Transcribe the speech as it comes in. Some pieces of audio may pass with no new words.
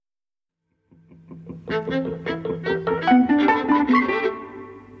Hello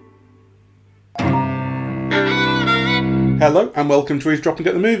and welcome to Eavesdropping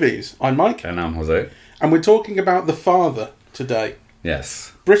at the Movies. I'm Mike. And I'm Jose. And we're talking about The Father today.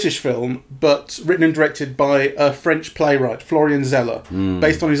 Yes. British film, but written and directed by a French playwright, Florian Zeller,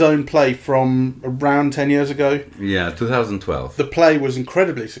 based on his own play from around 10 years ago. Yeah, 2012. The play was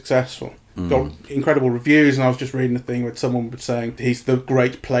incredibly successful. Got incredible reviews, and I was just reading a thing where someone was saying he's the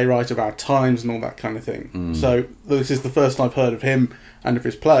great playwright of our times and all that kind of thing. So this is the first I've heard of him and of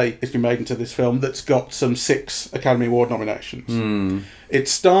his play. It's been made into this film that's got some 6 Academy Award nominations. It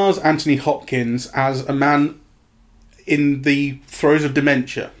stars Anthony Hopkins as a man in the throes of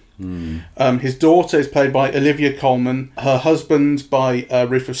dementia. His daughter is played by Olivia Colman, her husband by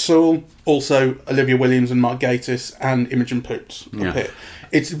Rufus Sewell, also Olivia Williams and Mark Gatiss and Imogen Poots up here.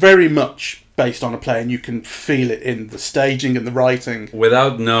 It's very much based on a play, and you can feel it in the staging and the writing.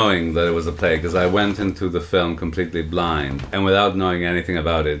 Without knowing that it was a play, because I went into the film completely blind, and without knowing anything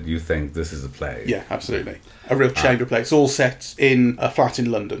about it, you think this is a play. Yeah, absolutely. A real chamber play. It's all set in a flat in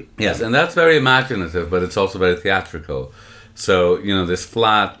London. Yes, and that's very imaginative, but it's also very theatrical. So, you know, this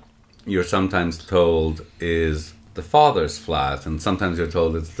flat, you're sometimes told, is the father's flat, and sometimes you're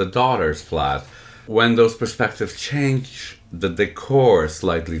told it's the daughter's flat. When those perspectives change, the decor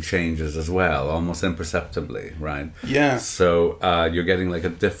slightly changes as well, almost imperceptibly, right? Yeah. So you're getting like a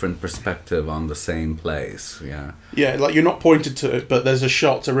different perspective on the same place, yeah. Yeah, like you're not pointed to it, but there's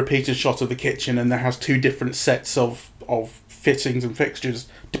a repeated shot of the kitchen, and there has 2 different sets of fittings and fixtures,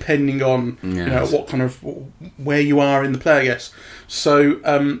 depending on you know, what kind of, where you are in the play, I guess.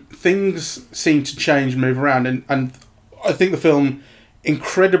 So things seem to change and move around, and I think the film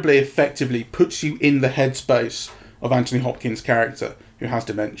incredibly effectively puts you in the headspace of Anthony Hopkins' character, who has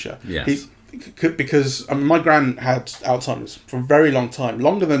dementia. Yes. Because my gran had Alzheimer's for a very long time,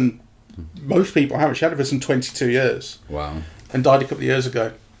 longer than most people have. She had it for some 22 years. Wow. And died a couple of years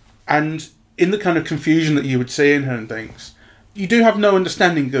ago. And in the kind of confusion that you would see in her and things, you do have no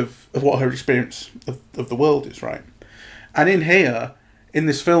understanding of what her experience of the world is, right? And in here, in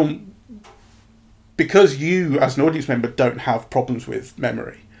this film, because you, as an audience member, don't have problems with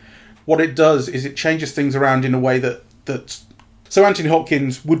memory, what it does is it changes things around in a way that so Anthony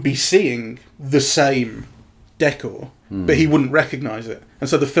Hopkins would be seeing the same decor, but he wouldn't recognise it. And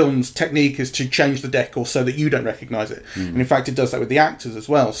so the film's technique is to change the decor so that you don't recognise it. And in fact, it does that with the actors as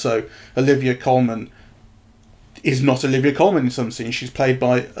well. So Olivia Colman is not Olivia Colman in some scenes. She's played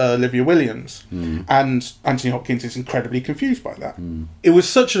by Olivia Williams. And Anthony Hopkins is incredibly confused by that. It was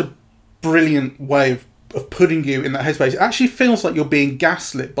such a brilliant way of putting you in that headspace. It actually feels like you're being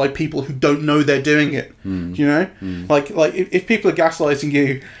gaslit by people who don't know they're doing it. You know? Like if people are gaslighting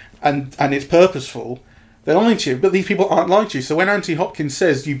you and it's purposeful, they're lying to you, but these people aren't lying to you. So when Anthony Hopkins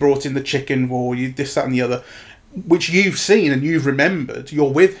says you brought in the chicken or you this, that and the other, which you've seen and you've remembered, you're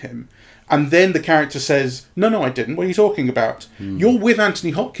with him, and then the character says, no, I didn't, what are you talking about? You're with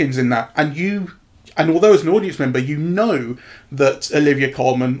Anthony Hopkins in that, and although as an audience member you know that Olivia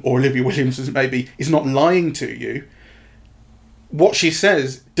Colman, or Olivia Williams as it may be, is not lying to you, what she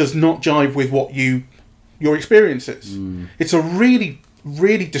says does not jive with what your experience is. It's a really,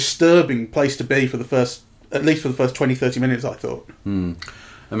 really disturbing place to be at least for the first 20-30 minutes, I thought.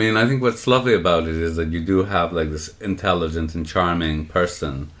 I mean, I think what's lovely about it is that you do have like this intelligent and charming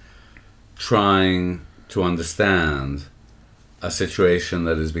person trying to understand a situation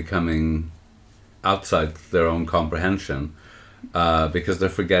that is becoming outside their own comprehension, because they're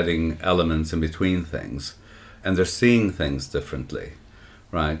forgetting elements in between things, and they're seeing things differently,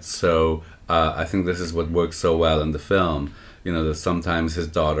 right? So I think this is what works so well in the film. You know, that sometimes his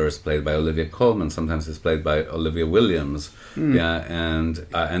daughter is played by Olivia Colman, sometimes it's played by Olivia Williams, and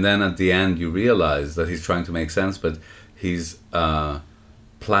then at the end you realize that he's trying to make sense, but he's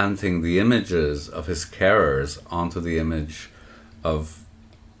planting the images of his carers onto the image of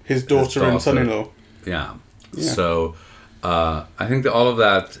his daughter and son-in-law. Yeah. So I think that all of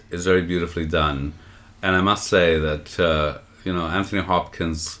that is very beautifully done, and I must say that Anthony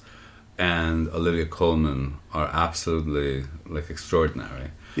Hopkins and Olivia Colman are absolutely like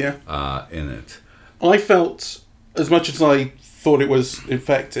extraordinary. In it. I felt, as much as I thought it was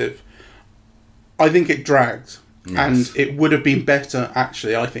effective, I think it dragged, and it would have been better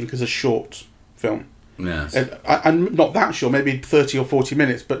actually, I think, as a short film. Yes. And not that short, maybe 30 or 40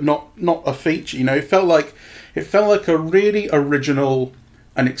 minutes, but not a feature. You know, it felt like a really original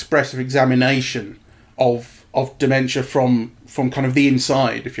and expressive examination of dementia from kind of the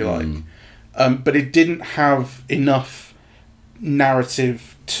inside, if you like. But it didn't have enough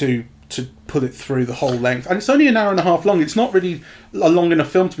narrative to to put it through the whole length. And it's only an hour and a half long. It's not really a long enough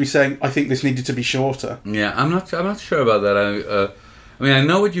film to be saying, I think this needed to be shorter. Yeah, I'm not sure about that. I mean, I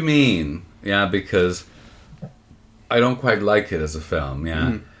know what you mean, yeah, because I don't quite like it as a film,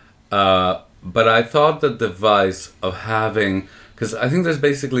 yeah. But I thought the device of having... Because I think there's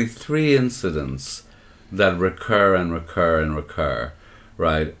basically 3 incidents that recur and recur and recur,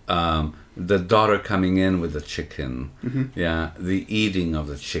 right? The daughter coming in with the chicken, yeah, the eating of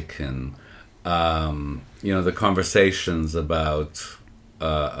the chicken, the conversations about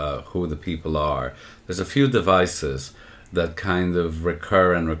who the people are. There's a few devices that kind of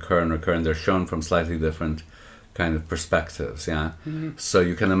recur and recur and recur, and they're shown from slightly different kind of perspectives, yeah? So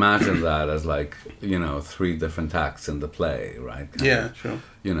you can imagine that as 3 different acts in the play, right? Sure.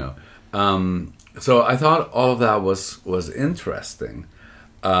 So I thought all of that was interesting.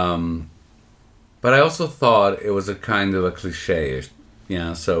 But I also thought it was a kind of a cliche,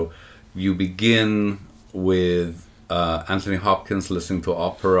 yeah. So you begin with Anthony Hopkins listening to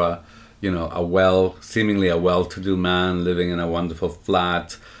opera, seemingly a well-to-do man living in a wonderful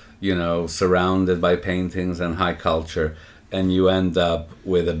flat, surrounded by paintings and high culture, and you end up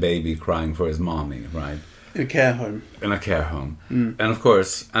with a baby crying for his mommy, right? In a care home. In a care home. And of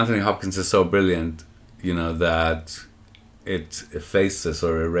course, Anthony Hopkins is so brilliant, that it effaces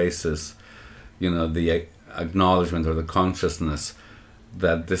or erases the acknowledgement or the consciousness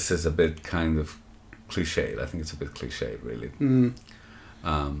that this is a bit kind of cliched. I think it's a bit cliched, really.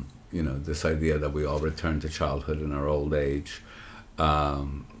 This idea that we all return to childhood in our old age.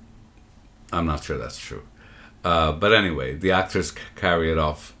 I'm not sure that's true. But anyway, the actors carry it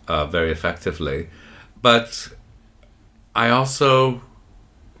off very effectively. But I also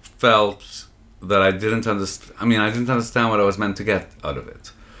felt that I didn't understand. I mean, I didn't understand what I was meant to get out of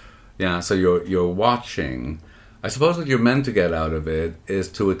it. Yeah, so you're watching. I suppose what you're meant to get out of it is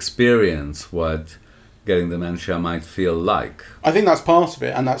to experience what getting dementia might feel like. I think that's part of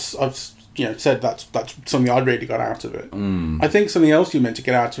it, and I've said that's something I really got out of it. I think something else you're meant to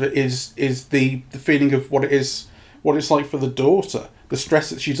get out of it is the feeling of what it's like for the daughter, the stress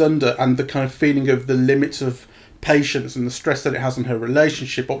that she's under, and the kind of feeling of the limits of patience and the stress that it has on her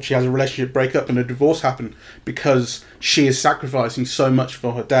relationship. Or she has a relationship breakup and a divorce happen because she is sacrificing so much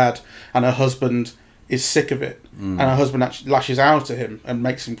for her dad, and her husband is sick of it, and her husband actually lashes out at him and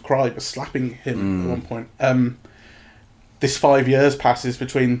makes him cry by slapping him at one point. This 5 years passes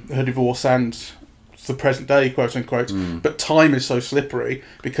between her divorce and the present day, quote unquote, but time is so slippery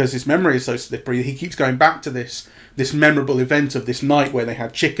because his memory is so slippery. He keeps going back to this memorable event of this night where they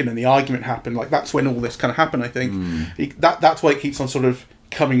had chicken and the argument happened. Like, that's when all this kind of happened, I think. That's why it keeps on sort of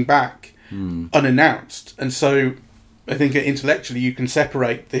coming back unannounced. And so I think intellectually you can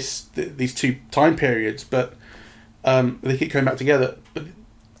separate these 2 time periods, but they keep coming back together. But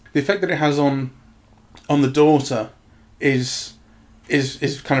the effect that it has on the daughter is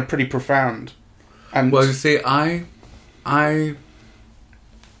kind of pretty profound. And well, you see, I'm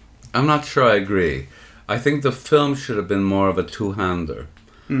not sure I agree. I think the film should have been more of a two-hander,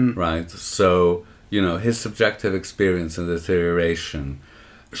 right? So, his subjective experience and deterioration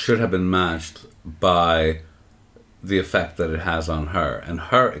should have been matched by the effect that it has on her and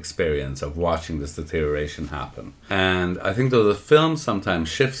her experience of watching this deterioration happen. And I think though the film sometimes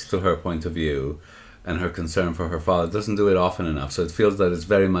shifts to her point of view and her concern for her father, it doesn't do it often enough, so it feels that it's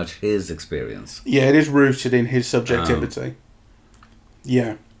very much his experience. Yeah, it is rooted in his subjectivity.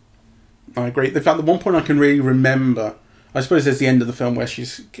 Yeah, I agree. In fact, the one point I can really remember, I suppose there's the end of the film where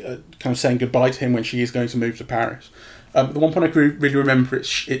she's kind of saying goodbye to him when she is going to move to Paris. The one point I can really remember it's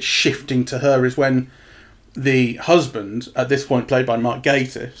shifting to her is when the husband, at this point played by Mark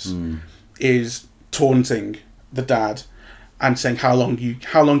Gatiss, is taunting the dad and saying, how long do you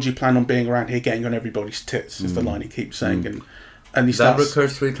plan on being around here getting on everybody's tits, is the line he keeps saying. And he that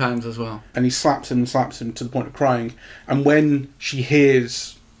recurs 3 times as well. And he slaps him to the point of crying. And when she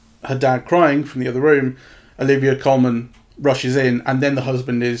hears her dad crying from the other room, Olivia Colman rushes in, and then the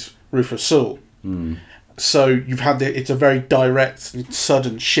husband is Rufus Sewell. So you've had it's a very direct and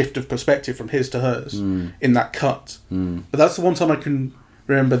sudden shift of perspective from his to hers in that cut. But that's the one time I can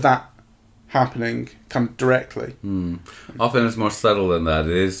remember that happening kind of directly. Often it's more subtle than that.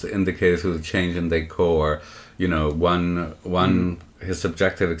 It is indicated through the change in decor. One his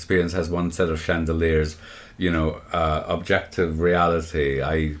subjective experience has one set of chandeliers. Objective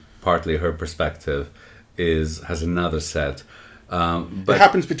reality, partly her perspective, has another set. But it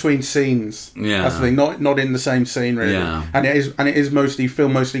happens between scenes. Yeah, that's the thing. Not in the same scene, really. Yeah. And it is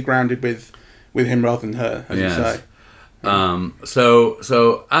mostly grounded with him rather than her, as you say.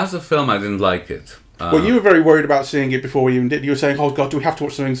 So as a film, I didn't like it. Well, you were very worried about seeing it before we even did. You were saying, "Oh God, do we have to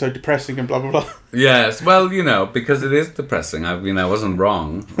watch something so depressing?" and blah blah blah. Yes, well, because it is depressing. I mean, I wasn't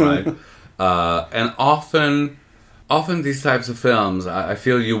wrong, right? And often these types of films, I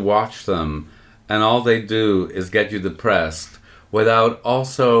feel you watch them, and all they do is get you depressed without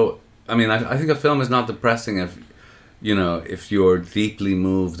also. I mean, I think a film is not depressing if you're deeply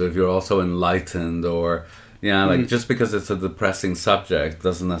moved, or if you're also enlightened, or just because it's a depressing subject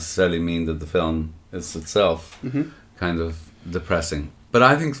doesn't necessarily mean that the film is itself kind of depressing. But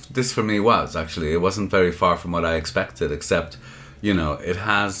I think this for me it wasn't very far from what I expected, except it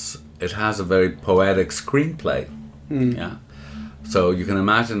has a very poetic screenplay. Yeah, so you can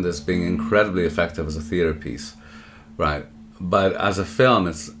imagine this being incredibly effective as a theater piece, right? But as a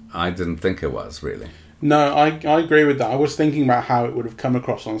film, I didn't think it was really. No, I agree with that. I was thinking about how it would have come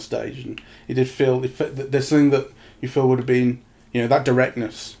across on stage, and it did feel there's something that you feel would have been, that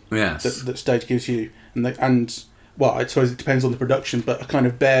directness that stage gives you, and well, I suppose it depends on the production, but a kind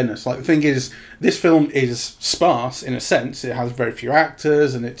of bareness. Like, the thing is, this film is sparse in a sense. It has very few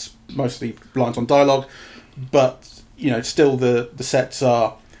actors, and it's mostly reliant on dialogue, but still the sets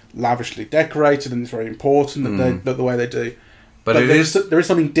are lavishly decorated, and it's very important that the way they do. But there is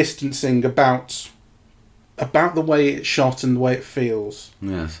something distancing about the way it's shot and the way it feels.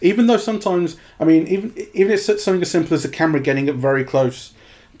 Yes. Even though sometimes, I mean, even it's something as simple as the camera getting up very close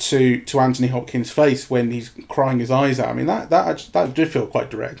to Anthony Hopkins' face when he's crying his eyes out. I mean, that did feel quite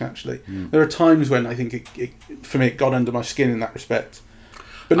direct, actually. There are times when I think for me, it got under my skin in that respect.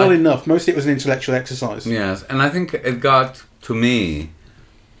 But not enough. Mostly it was an intellectual exercise. Yes, and I think it got, to me,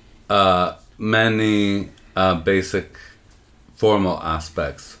 many basic formal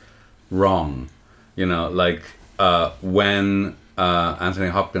aspects wrong. Like when Anthony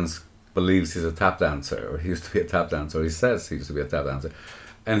Hopkins believes he's a tap dancer, or he used to be a tap dancer, or he says he used to be a tap dancer,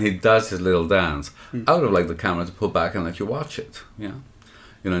 and he does his little dance, I would have liked the camera to pull back and let you watch it,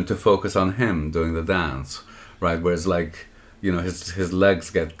 and to focus on him doing the dance, right? Whereas, like, his legs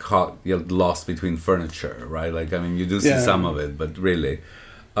get lost between furniture, right? Like, I mean, you do see some of it, but really,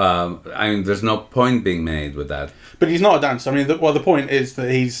 I mean, there's no point being made with that. But he's not a dancer. I mean, the point is that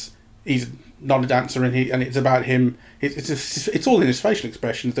he's not a dancer, and it's about him. It's all in his facial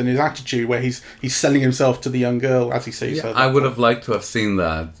expressions and his attitude, where he's selling himself to the young girl as he sees her. I would have liked to have seen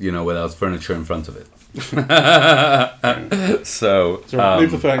that, without furniture in front of it. So move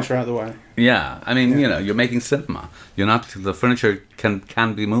the furniture out of the way. Yeah, I mean, you're making cinema. You're not. The furniture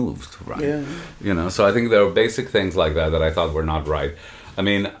can be moved, right? Yeah. So I think there are basic things like that I thought were not right. I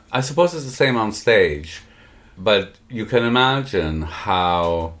mean, I suppose it's the same on stage, but you can imagine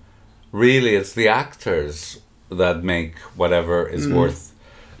how really it's the actors that make whatever is worth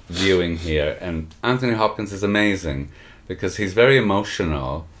viewing here. And Anthony Hopkins is amazing because he's very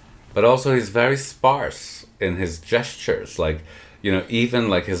emotional, but also he's very sparse in his gestures. Like, even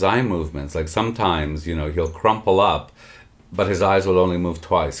like his eye movements, like sometimes, he'll crumple up, but his eyes will only move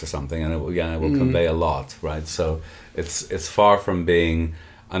twice or something, and it will convey a lot, right? So it's far from being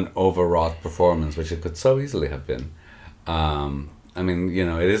an overwrought performance, which it could so easily have been. I mean,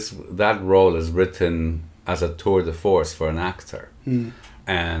 it is, that role is written as a tour de force for an actor,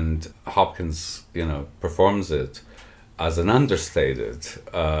 and Hopkins, performs it as an understated,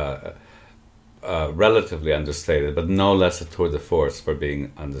 relatively understated, but no less a tour de force for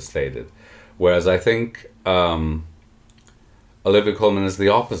being understated. Whereas I think Olivia Colman is the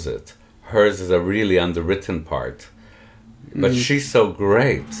opposite. Hers is a really underwritten part, but she's so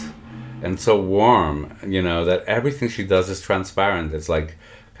great and so warm, that everything she does is transparent. It's like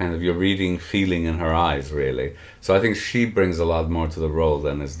kind of you're reading feeling in her eyes, really. So I think she brings a lot more to the role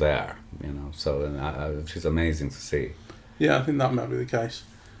than is there, so she's amazing to see. Yeah, I think that might be the case.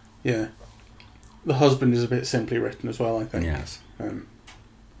 Yeah. The husband is a bit simply written as well, I think. Yes.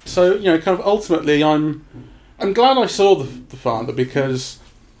 So, kind of ultimately, I'm glad I saw the father, because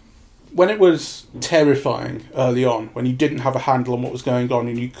when it was terrifying early on, when you didn't have a handle on what was going on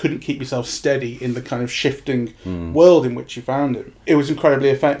and you couldn't keep yourself steady in the kind of shifting world in which you found him, it was incredibly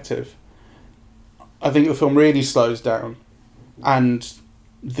effective. I think the film really slows down and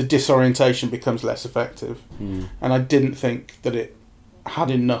the disorientation becomes less effective. And I didn't think that it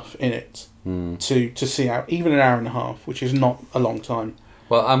had enough in it to see out even an hour and a half, which is not a long time.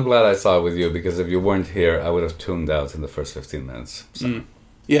 Well, I'm glad I saw it with you, because if you weren't here, I would have tuned out in the first 15 minutes. So.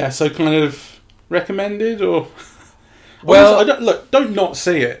 Yeah, so kind of recommended, or... Well, don't not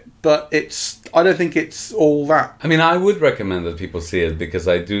see it, but I don't think it's all that. I mean, I would recommend that people see it, because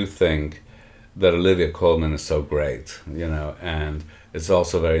I do think that Olivia Colman is so great, and it's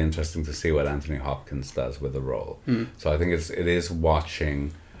also very interesting to see what Anthony Hopkins does with the role. So I think it is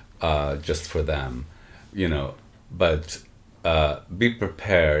watching just for them. but be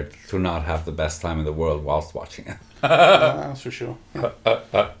prepared to not have the best time in the world whilst watching it. That's for sure.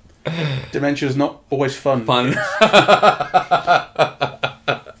 Dementia is not always fun.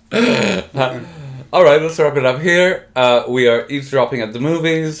 All right, let's wrap it up here. We are eavesdropping at the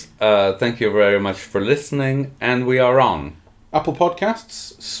movies. Thank you very much for listening, and we are on Apple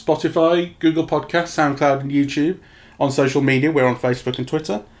Podcasts, Spotify, Google Podcasts, SoundCloud, and YouTube. On social media, we're on Facebook and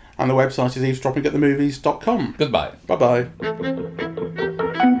Twitter, and the website is eavesdroppingatthemovies.com. Goodbye. Bye-bye.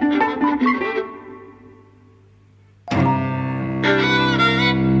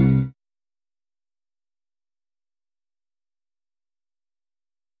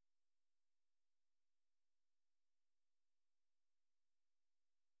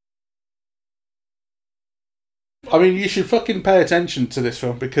 I mean, you should fucking pay attention to this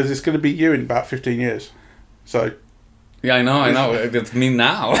film because it's going to be you in about 15 years. So... Yeah, I know. It's me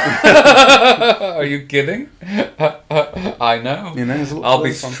now. Are you kidding? I know. I'll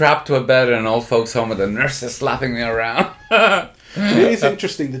be strapped to a bed in an old folks' home with the nurses slapping me around. It is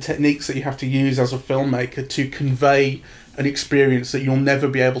interesting, the techniques that you have to use as a filmmaker to convey an experience that you'll never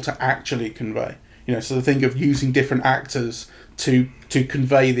be able to actually convey. So the thing of using different actors to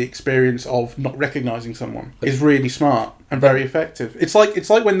convey the experience of not recognizing someone is really smart and very effective. It's like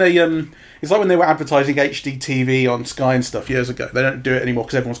when they were advertising HD TV on Sky and stuff years ago. They don't do it anymore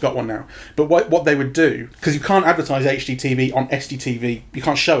because everyone's got one now. But what they would do, because you can't advertise HD TV on SD TV, you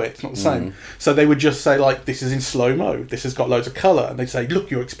can't show it. It's not the same. So they would just say this is in slow mo. This has got loads of color, and they'd say,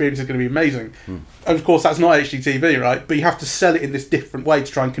 look, your experience is going to be amazing. And of course, that's not HD TV, right? But you have to sell it in this different way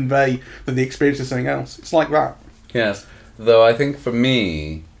to try and convey that the experience is something else. It's like that. Yes. Though I think for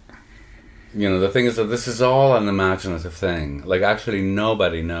me, the thing is that this is all an imaginative thing. Actually,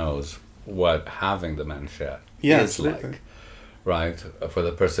 nobody knows what having dementia is absolutely. like, right? For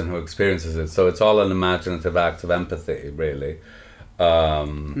the person who experiences it. So it's all an imaginative act of empathy, really.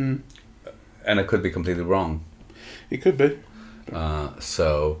 And it could be completely wrong. It could be. But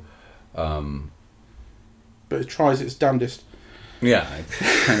it tries its damnedest. Yeah,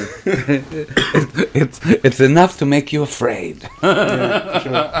 it's enough to make you afraid. Yeah, for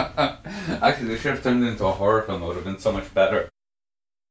sure. Actually, they should have turned it into a horror film. It would have been so much better.